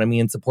local economy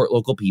and support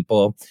local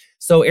people.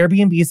 So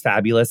Airbnb is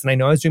fabulous. And I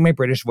know I was doing my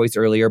British voice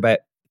earlier,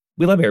 but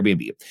we love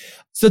Airbnb.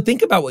 So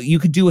think about what you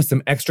could do with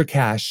some extra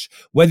cash,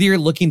 whether you're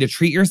looking to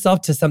treat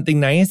yourself to something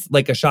nice,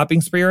 like a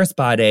shopping spree or a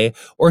spa day,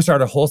 or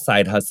start a whole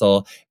side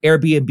hustle.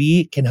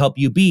 Airbnb can help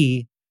you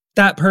be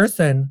that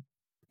person.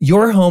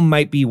 Your home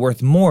might be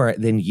worth more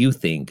than you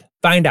think.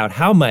 Find out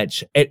how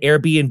much at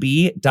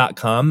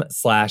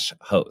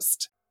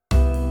airbnb.com/host.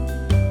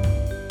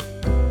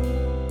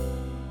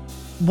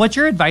 What's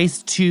your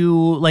advice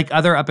to like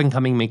other up and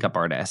coming makeup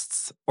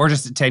artists, or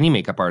just to any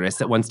makeup artist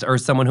that wants to, or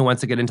someone who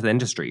wants to get into the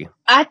industry?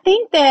 I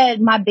think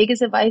that my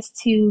biggest advice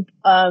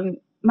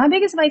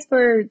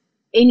for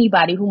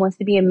anybody who wants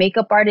to be a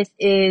makeup artist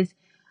is,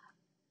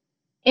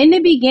 in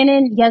the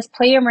beginning, yes,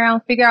 play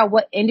around, figure out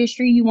what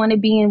industry you want to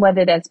be in,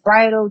 whether that's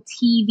bridal,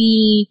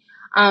 TV,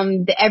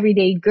 the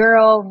everyday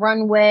girl,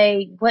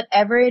 runway,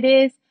 whatever it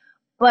is.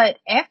 But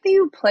after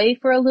you play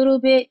for a little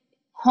bit,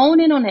 hone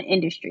in on the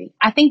industry.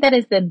 I think that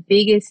is the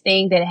biggest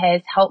thing that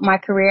has helped my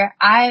career.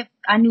 I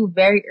knew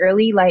very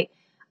early, like,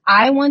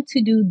 I want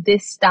to do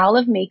this style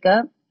of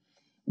makeup.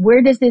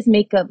 Where does this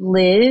makeup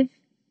live?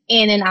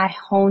 And then I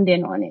honed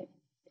in on it.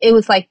 It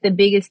was like the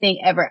biggest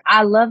thing ever.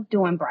 I love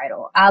doing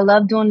bridal. I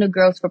love doing the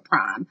girls for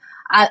prom.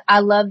 I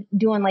love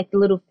doing like the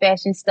little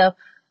fashion stuff,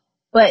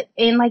 but,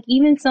 and like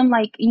even some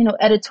like,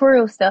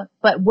 editorial stuff.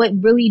 But what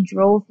really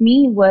drove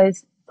me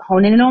was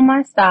honing in on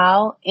my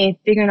style and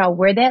figuring out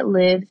where that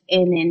lives,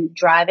 and then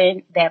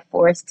driving that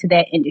force to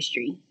that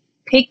industry.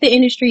 Pick the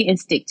industry and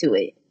stick to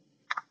it.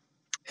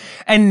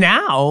 And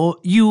now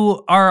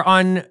you are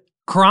on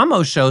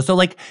Karamo's show. So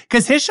like,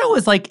 cause his show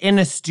is like in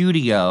a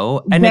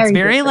studio, and it's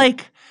very different.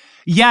 Like,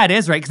 yeah, it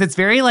is, right? Because it's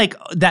very like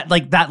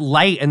that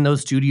light in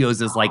those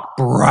studios is like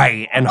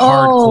bright and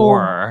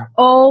hardcore.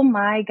 Oh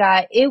my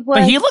God. It was.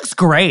 But he looks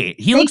great.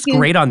 He looks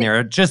great on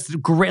there.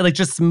 Just great, like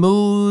just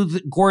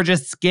smooth,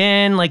 gorgeous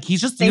skin. Like he's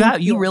just,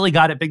 you really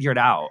got it figured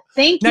out.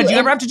 Thank you. Now, do you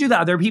ever have to do the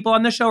other people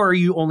on the show, or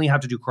you only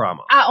have to do Karamo?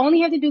 I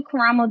only have to do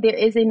Karamo. There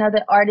is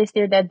another artist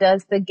there that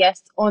does the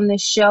guests on the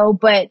show,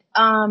 but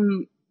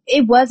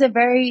it was a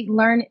very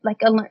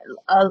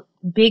a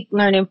big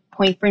learning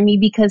point for me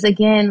because,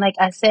 again, like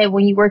I said,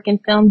 when you work in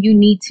film, you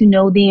need to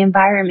know the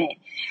environment.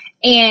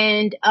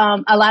 And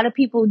a lot of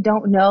people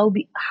don't know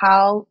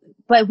how,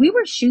 but we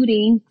were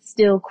shooting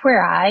still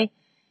Queer Eye.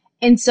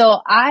 And so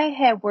I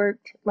had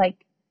worked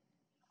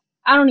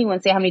I don't even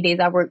want to say how many days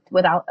I worked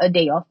without a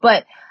day off,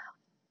 but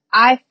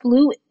I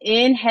flew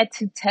in, had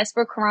to test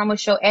for Karamo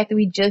show after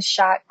we just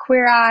shot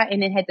Queer Eye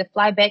and then had to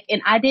fly back.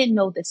 And I didn't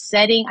know the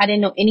setting. I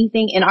didn't know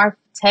anything. In our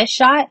test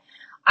shot,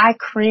 I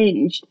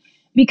cringed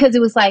because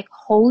it was like,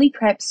 holy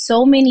crap,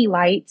 so many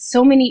lights,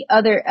 so many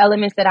other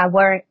elements that I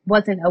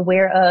wasn't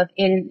aware of.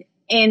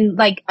 And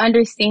like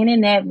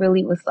understanding that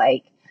really was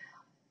like,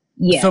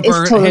 yeah, so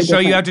for it's totally his show,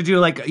 different. you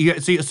have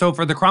to do so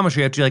for the Karamo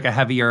show, you have to do like a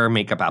heavier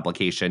makeup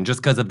application just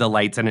because of the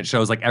lights, and it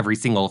shows like every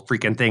single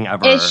freaking thing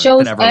ever. It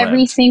shows every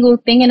lived. single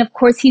thing. And of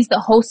course, he's the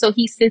host, so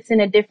he sits in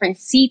a different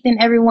seat than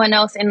everyone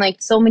else, and like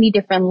so many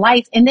different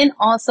lights. And then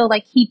also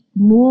like he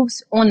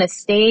moves on the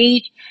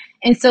stage.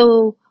 And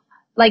so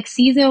like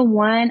season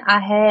 1, I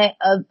had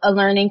a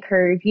learning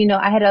curve. You know,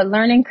 I had a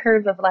learning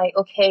curve of like,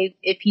 okay,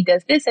 if he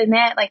does this and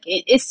that, like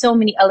it's so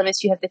many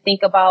elements you have to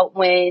think about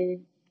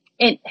when.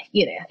 And,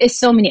 you know, it's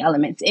so many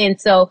elements.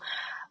 And so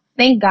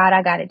thank God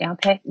I got it down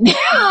pat.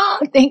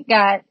 Thank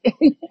God.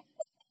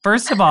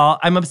 First of all,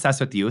 I'm obsessed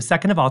with you.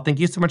 Second of all, thank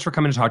you so much for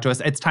coming to talk to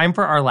us. It's time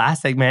for our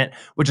last segment,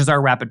 which is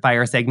our rapid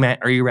fire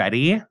segment. Are you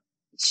ready?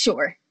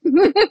 Sure.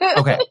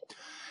 Okay.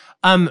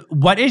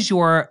 What is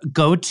your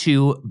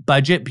go-to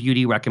budget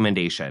beauty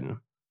recommendation?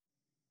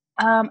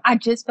 I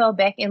just fell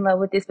back in love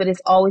with this, but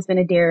it's always been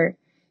a dare.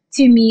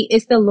 To me,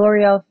 it's the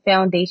L'Oreal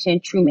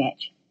Foundation True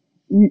Match.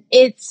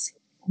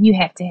 You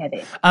have to have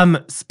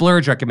it.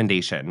 Splurge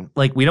recommendation.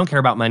 Like, we don't care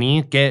about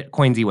money. Get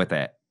coinsy with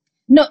it.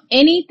 No,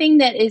 anything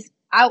that is,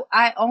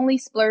 I only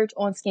splurge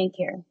on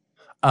skincare.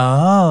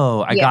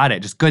 Oh, I got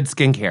it. Just good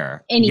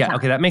skincare. Anytime. Yeah,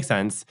 okay, that makes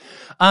sense.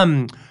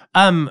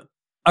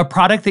 A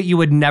product that you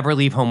would never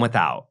leave home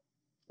without.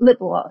 Lip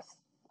gloss.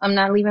 I'm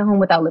not leaving home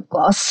without lip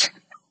gloss.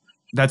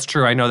 That's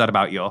true. I know that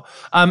about you.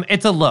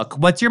 It's a look.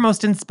 What's your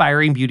most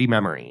inspiring beauty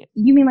memory?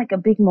 You mean like a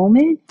big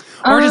moment?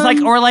 Or just like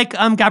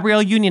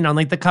Gabrielle Union on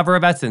like the cover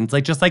of Essence.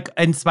 Like just like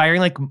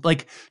inspiring,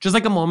 like just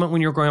like a moment when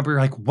you're growing up where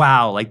you're like,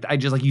 wow, like I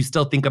just like you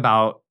still think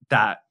about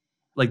that,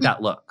 like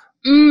that look.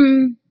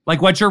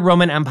 Like what's your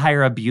Roman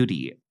Empire of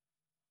beauty?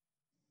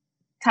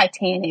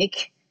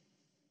 Titanic.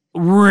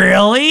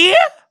 Really?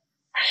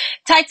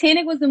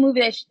 Titanic was the movie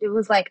that it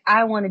was like,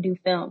 I want to do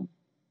film.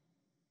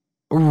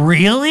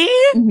 Really?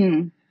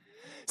 Mm-hmm.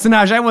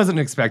 Senoj, I wasn't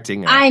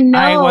expecting it. I know.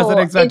 I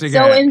wasn't expecting it.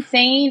 It's so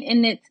insane,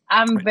 and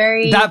I'm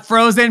very... That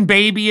frozen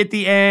baby at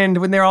the end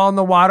when they're all in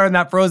the water and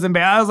that frozen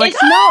baby. I was like,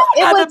 it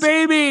was a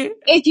baby.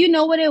 If you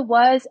know what it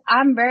was,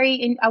 I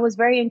was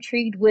very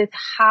intrigued with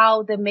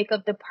how the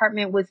makeup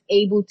department was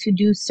able to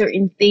do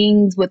certain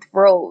things with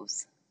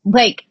Rose.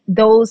 Like,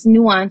 those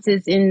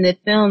nuances in the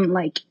film,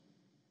 like,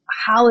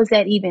 how is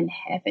that even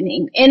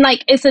happening? And,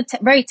 like, it's a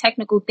very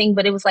technical thing,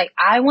 but it was like,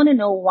 I want to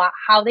know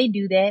how they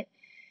do that.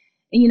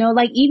 You know,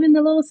 like even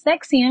the little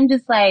sex scene, I'm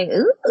just like,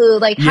 ooh,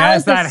 like how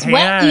is the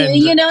sweat?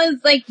 You know,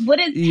 it's like, what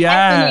is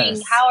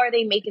happening? How are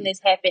they making this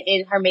happen?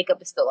 And her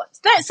makeup is still on.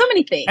 So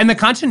many things. And the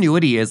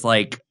continuity is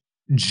like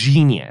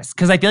genius.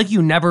 Cause I feel like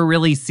you never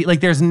really see,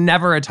 like there's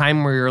never a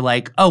time where you're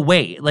like, oh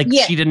wait, like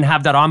she didn't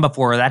have that on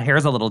before. Or that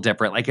hair's a little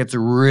different. Like it's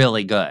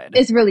really good.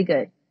 It's really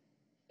good.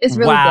 It's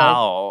really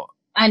good.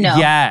 I know.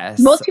 Yes.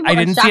 Most people I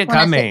didn't see it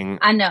coming.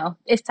 I know.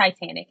 It's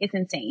Titanic. It's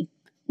insane.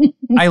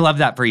 I love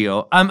that for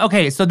you.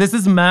 Okay, so this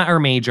is meh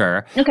or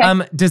major.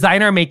 Okay.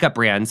 Designer makeup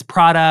brands,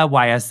 Prada,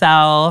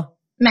 YSL.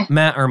 Meh.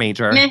 Meh or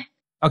major? Meh.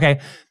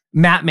 Okay.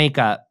 Matte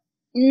makeup.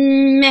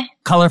 Meh.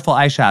 Colorful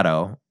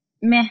eyeshadow.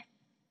 Meh.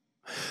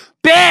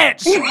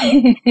 Bitch!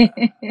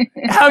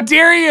 How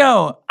dare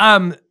you?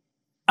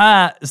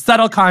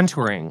 Subtle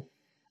contouring.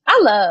 I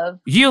love.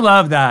 You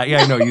love that.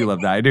 Yeah, I know you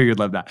love that. I knew you'd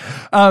love that.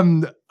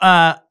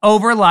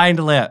 Overlined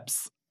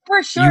lips.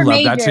 For sure, you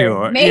love that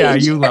too. Major. Yeah,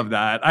 you love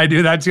that. I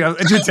do that too.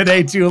 I do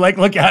today too. Like,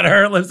 look at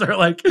her lips are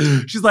like.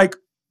 She's like.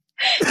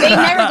 They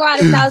never go out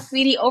of style,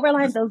 sweetie.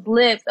 Overline those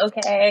lips,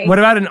 okay? What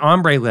about an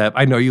ombre lip?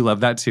 I know you love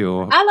that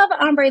too. I love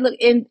an ombre look.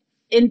 In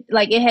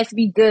like it has to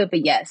be good,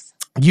 but yes.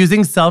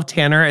 Using self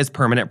tanner as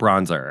permanent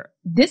bronzer.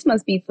 This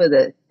must be for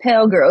the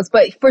pale girls,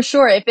 but for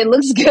sure, if it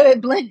looks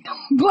good, blend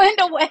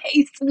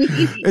away,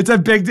 sweetie. It's a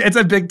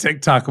big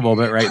TikTok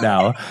moment right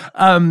now.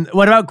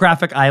 What about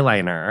graphic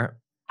eyeliner?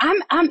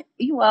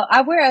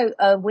 I wear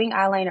a wing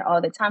eyeliner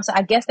all the time, so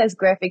I guess that's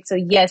graphic. So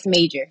yes,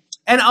 major.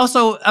 And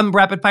also,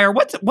 rapid fire.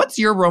 What's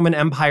your Roman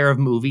Empire of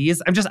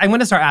movies? I'm going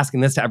to start asking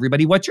this to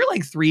everybody. What's your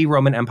like 3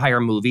 Roman Empire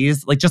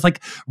movies? Like just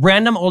like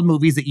random old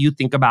movies that you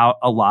think about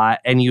a lot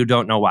and you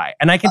don't know why.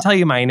 And I can tell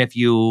you mine if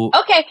you.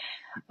 Okay.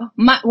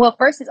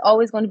 First it's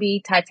always going to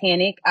be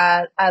Titanic.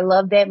 I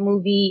love that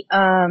movie.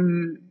 I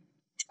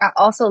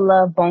also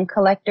love Bone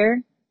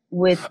Collector.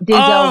 with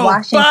Denzel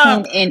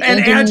Washington and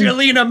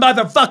Angelina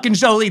motherfucking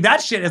Jolie.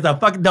 That shit is a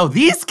fucking... No,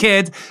 these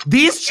kids,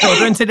 these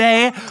children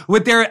today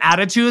with their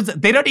attitudes,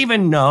 they don't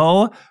even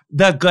know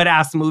the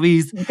good-ass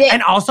movies.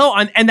 And also,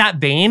 in that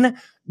vein,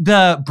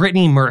 the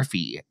Brittany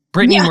Murphy,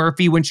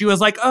 when she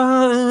was like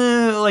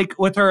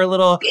with her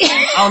little,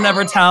 I'll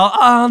never tell.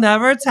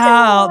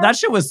 That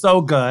shit was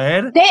so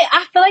good.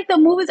 I feel like the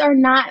movies are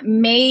not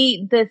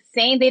made the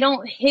same. They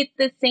don't hit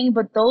the same.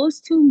 But those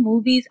two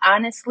movies,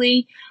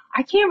 honestly,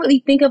 I can't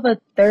really think of a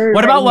third.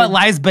 What about What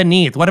Lies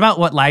Beneath?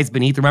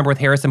 Remember with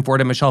Harrison Ford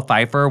and Michelle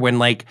Pfeiffer when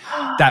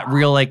that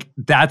real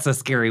that's a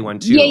scary one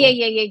too.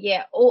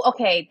 Yeah. Oh,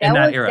 okay.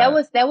 That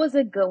was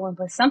a good one.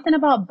 But something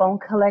about Bone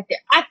Collector.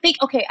 I think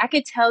I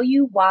could tell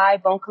you why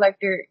Bone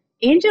Collector.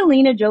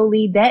 Angelina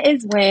Jolie, that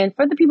is when,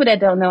 for the people that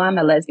don't know, I'm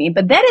a lesbian,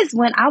 but that is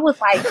when I was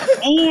like,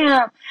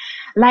 damn,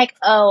 like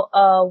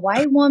a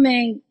white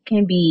woman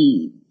can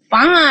be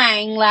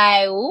fine.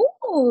 Like,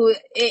 ooh,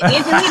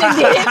 Angelina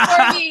did it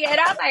for me. And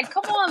I was like,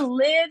 come on,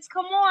 Liz,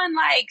 come on.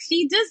 Like,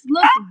 she just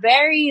looked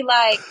very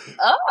like,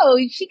 oh,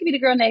 she could be the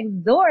girl next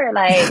door.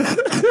 Like,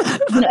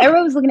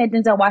 everyone was looking at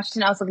Denzel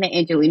Washington. I was looking at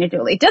Angelina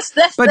Jolie.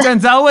 But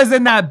Denzel was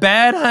in that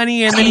bed,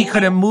 honey, and then he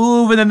couldn't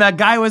move. And then that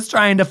guy was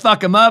trying to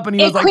fuck him up. And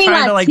he was like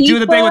trying to do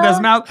the thing with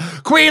his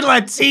mouth. Queen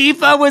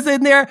Latifah was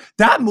in there.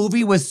 That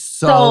movie was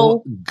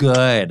so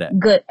good.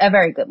 Good. A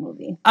very good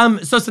movie.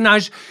 So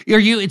Senoj,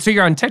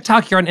 you're on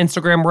TikTok, you're on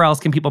Instagram. Where else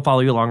can people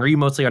follow you along? Are you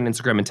mostly on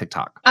Instagram and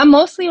TikTok? I'm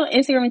mostly on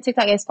Instagram and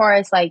TikTok as far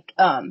as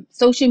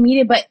social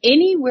media, but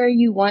anywhere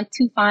you want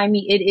to find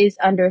me, it is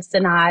under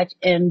Senoj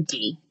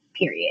MD.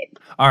 Period.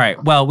 All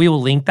right. Well, we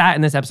will link that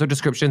in this episode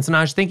description.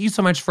 Senoj, thank you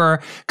so much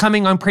for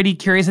coming on Pretty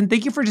Curious, and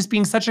thank you for just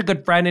being such a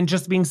good friend and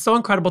just being so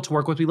incredible to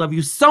work with. We love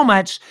you so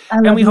much,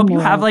 and we hope you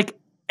have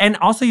and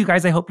also you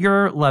guys, I hope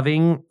you're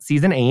loving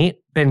season 8.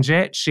 Binge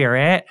it, share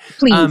it,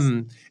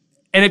 please.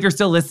 And if you're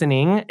still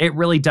listening, it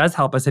really does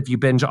help us if you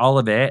binge all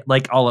of it,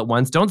 all at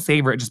once. Don't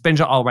savor it. Just binge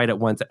it all right at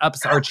once. It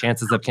ups our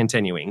chances of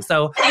continuing.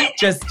 So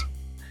just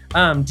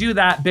do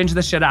that. Binge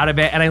the shit out of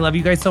it. And I love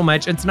you guys so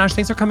much. And Senoj,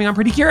 thanks for coming on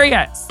Pretty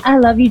Curious. I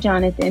love you,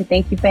 Jonathan.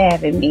 Thank you for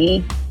having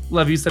me.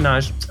 Love you,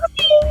 Senoj.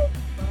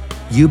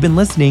 You've been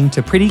listening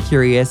to Pretty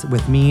Curious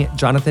with me,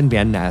 Jonathan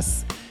Van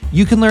Ness.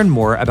 You can learn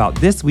more about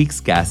this week's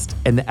guest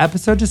in the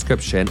episode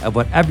description of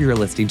whatever you're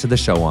listening to the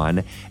show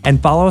on,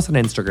 and follow us on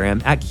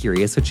Instagram at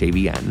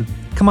CuriousWithJVN.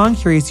 Come on,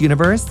 Curious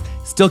Universe.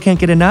 Still can't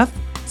get enough?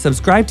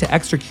 Subscribe to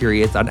Extra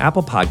Curious on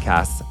Apple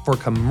Podcasts for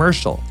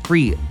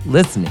commercial-free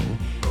listening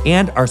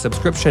and our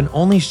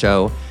subscription-only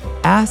show,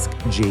 Ask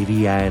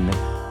JVN,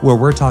 where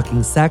we're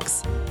talking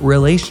sex,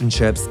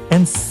 relationships,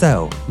 and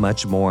so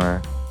much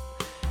more.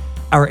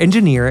 Our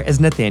engineer is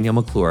Nathaniel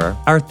McClure.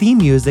 Our theme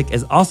music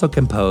is also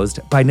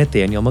composed by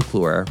Nathaniel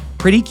McClure.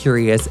 Pretty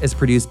Curious is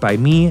produced by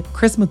me,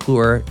 Chris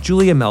McClure,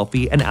 Julia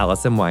Melfi, and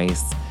Allison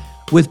Weiss,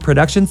 with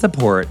production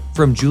support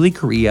from Julie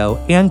Carrillo,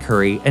 Ann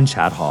Curry, and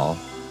Chad Hall.